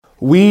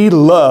We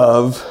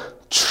love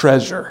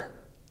treasure.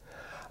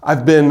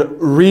 I've been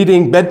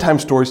reading bedtime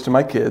stories to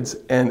my kids,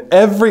 and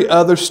every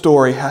other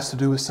story has to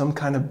do with some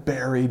kind of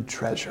buried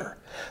treasure.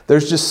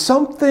 There's just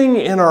something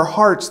in our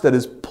hearts that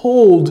is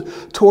pulled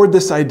toward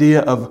this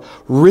idea of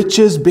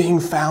riches being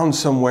found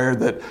somewhere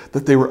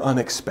that they were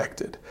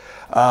unexpected.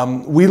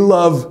 We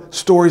love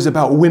stories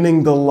about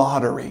winning the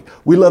lottery.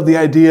 We love the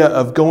idea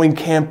of going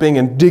camping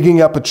and digging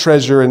up a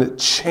treasure and it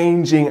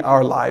changing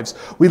our lives.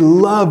 We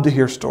love to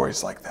hear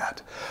stories like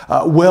that.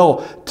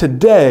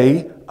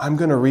 Today I'm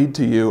going to read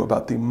to you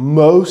about the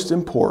most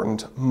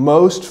important,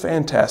 most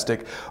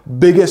fantastic,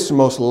 biggest,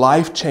 most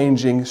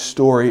life-changing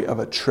story of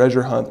a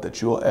treasure hunt that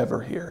you will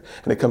ever hear.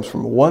 And it comes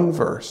from one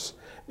verse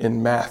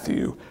in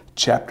Matthew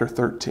chapter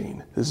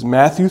 13. This is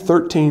Matthew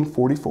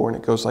 13:44, and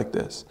it goes like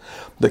this.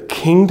 The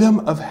kingdom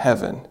of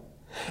heaven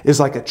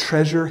is like a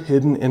treasure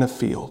hidden in a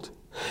field,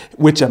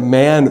 which a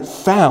man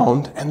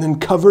found and then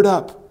covered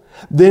up.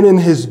 Then in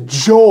his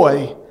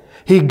joy,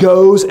 he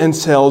goes and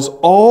sells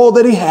all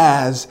that he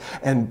has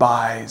and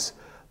buys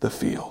the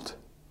field.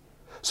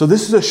 So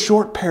this is a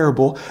short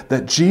parable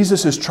that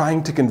Jesus is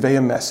trying to convey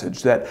a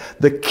message that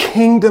the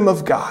kingdom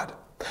of God,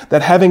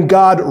 that having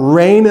God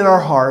reign in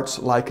our hearts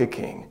like a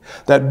king,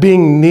 that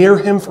being near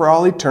him for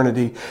all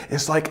eternity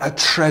is like a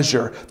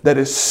treasure that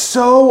is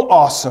so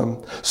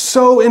awesome,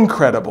 so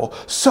incredible,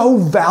 so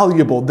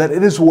valuable that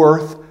it is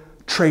worth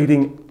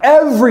trading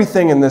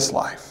everything in this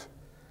life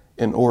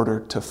in order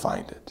to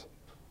find it.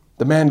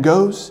 The man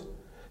goes,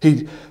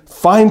 he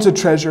finds a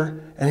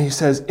treasure, and he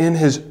says in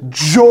his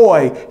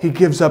joy, he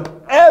gives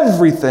up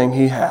everything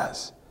he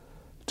has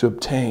to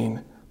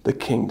obtain the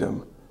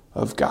kingdom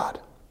of God.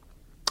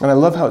 And I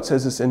love how it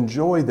says this in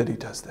joy that he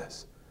does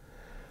this.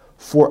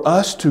 For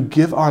us to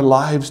give our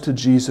lives to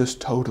Jesus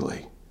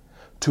totally,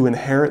 to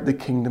inherit the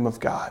kingdom of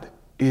God,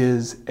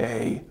 is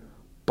a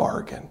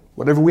bargain.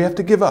 Whatever we have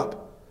to give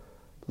up,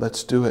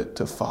 let's do it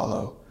to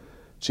follow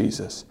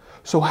Jesus.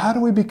 So how do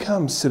we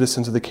become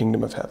citizens of the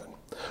kingdom of heaven?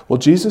 Well,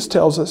 Jesus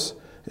tells us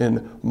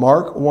in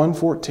Mark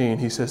 1:14,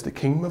 he says, the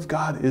kingdom of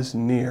God is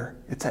near,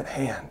 it's at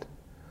hand.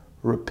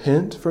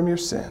 Repent from your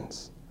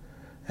sins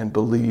and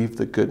believe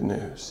the good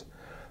news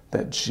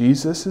that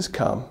Jesus has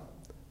come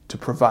to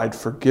provide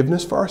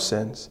forgiveness for our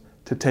sins,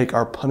 to take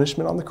our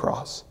punishment on the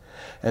cross,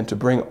 and to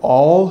bring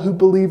all who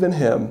believe in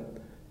him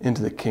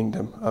into the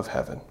kingdom of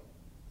heaven.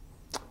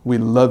 We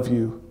love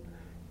you.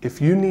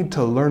 If you need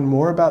to learn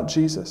more about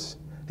Jesus,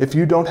 if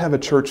you don't have a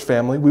church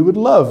family, we would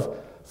love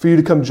for you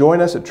to come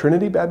join us at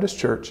Trinity Baptist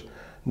Church,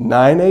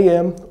 9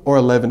 a.m. or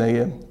 11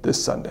 a.m.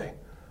 this Sunday.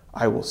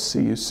 I will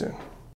see you soon.